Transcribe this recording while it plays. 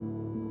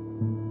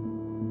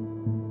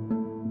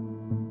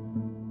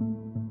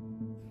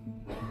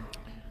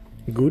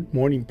Good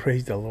morning,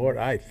 praise the Lord.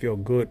 I feel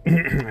good.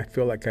 I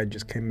feel like I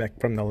just came back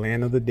from the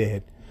land of the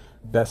dead.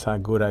 That's how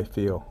good I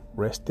feel.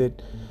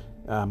 Rested.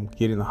 I'm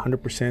getting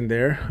 100%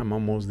 there. I'm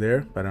almost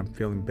there, but I'm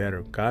feeling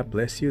better. God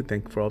bless you.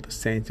 Thank you for all the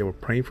saints that were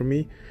praying for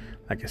me.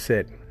 Like I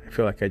said, I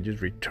feel like I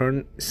just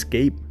returned,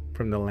 escape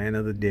from the land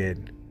of the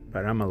dead.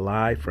 But I'm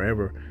alive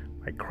forever,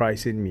 like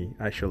Christ in me.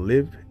 I shall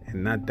live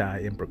and not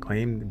die and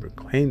proclaim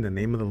the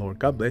name of the Lord.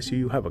 God bless you.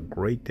 You have a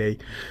great day.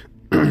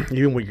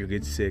 Even when you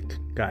get sick,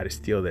 God is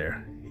still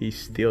there. He's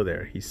still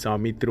there. He saw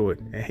me through it.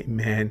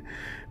 Amen.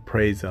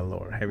 Praise the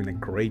Lord. Having a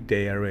great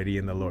day already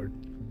in the Lord.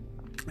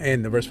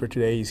 And the verse for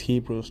today is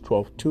Hebrews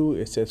 12:2.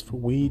 It says, "For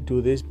we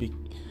do this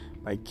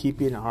by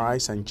keeping our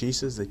eyes on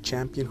Jesus, the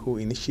champion who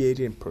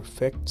initiated and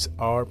perfects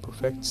our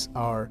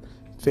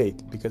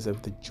faith, because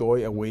of the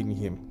joy awaiting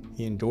him.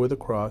 He endured the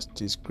cross,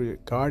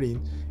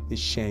 disregarding his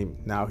shame.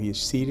 Now he is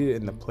seated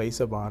in the place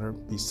of honor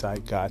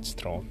beside God's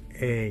throne."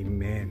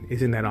 Amen.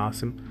 Isn't that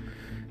awesome?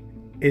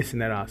 Isn't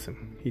that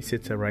awesome? He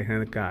sits at the right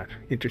hand of God,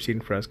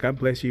 interceding for us. God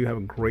bless you. Have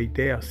a great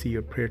day. I'll see you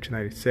at prayer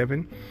tonight at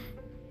 7.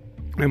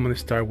 I'm going to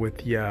start with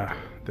the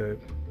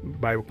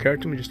Bible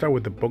character. I'm going to start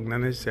with the book,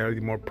 not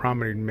necessarily more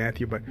prominent in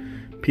Matthew, but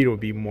Peter will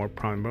be more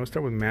prominent. But I'll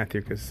start with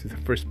Matthew because it's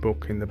the first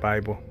book in the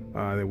Bible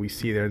that we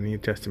see there in the New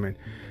Testament.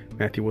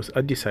 Matthew was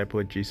a disciple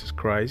of Jesus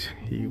Christ.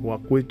 He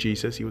walked with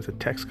Jesus. He was a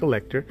tax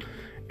collector.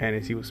 And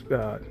as he was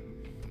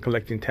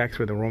collecting tax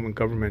for the Roman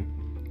government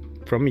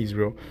from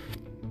Israel,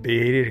 they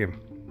hated him.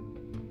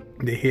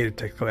 They hated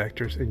tax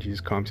collectors, and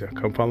Jesus comes and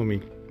said, "Come follow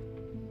me."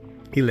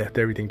 He left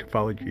everything to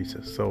follow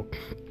Jesus. So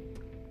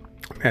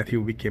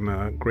Matthew became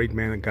a great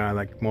man of God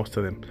like most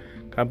of them.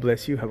 God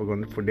bless you. Have a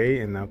wonderful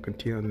day, and I'll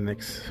continue on the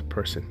next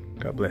person.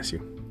 God bless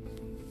you.